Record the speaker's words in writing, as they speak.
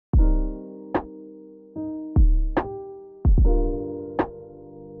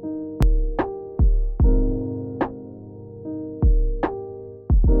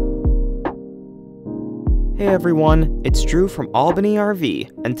everyone, it's Drew from Albany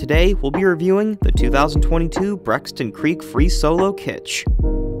RV, and today we'll be reviewing the 2022 Braxton Creek Freesolo KITCH.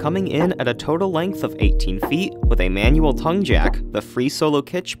 Coming in at a total length of 18 feet with a manual tongue jack, the Freesolo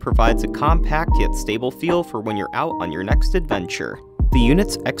KITCH provides a compact yet stable feel for when you're out on your next adventure. The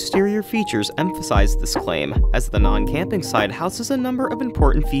unit's exterior features emphasize this claim, as the non-camping side houses a number of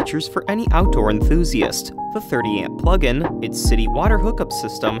important features for any outdoor enthusiast. The 30-amp plug-in, its city water hookup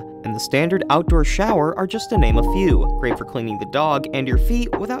system, and the standard outdoor shower are just to name a few, great for cleaning the dog and your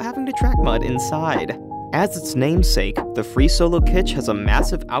feet without having to track mud inside. As its namesake, the Freesolo KITCH has a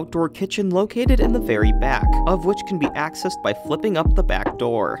massive outdoor kitchen located in the very back, of which can be accessed by flipping up the back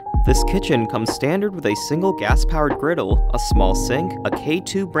door. This kitchen comes standard with a single gas-powered griddle, a small sink, a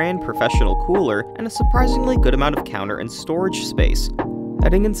K2 brand professional cooler, and a surprisingly good amount of counter and storage space.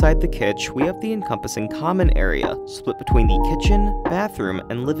 Heading inside the KITCH, we have the encompassing common area, split between the kitchen, bathroom,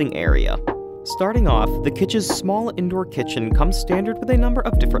 and living area. Starting off, the KITCH's small indoor kitchen comes standard with a number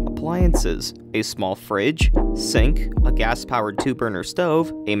of different appliances: a small fridge, sink, a gas-powered 2-burner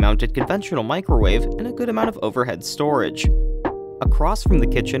stove, a mounted conventional microwave, and a good amount of overhead storage. Across from the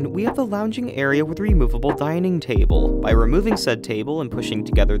kitchen, we have the lounging area with a removable dining table. By removing said table and pushing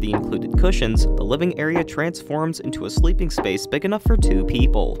together the included cushions, the living area transforms into a sleeping space big enough for 2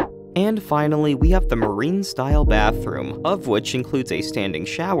 people. And finally, we have the marine-style bathroom, of which includes a standing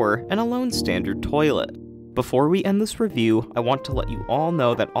shower and a lone standard toilet. Before we end this review, I want to let you all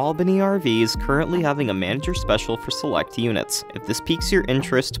know that Albany RV is currently having a manager special for select units. If this piques your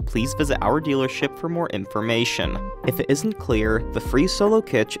interest, please visit our dealership for more information. If it isn't clear, the Freesolo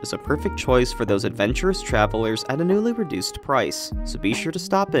KITCH is a perfect choice for those adventurous travelers at a newly reduced price, so be sure to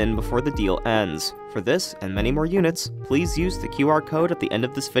stop in before the deal ends. For this and many more units, please use the QR code at the end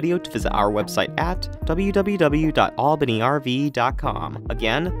of this video to visit our website at www.albanyrv.com.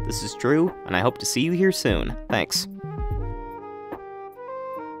 Again, this is Drew, and I hope to see you here soon. Thanks.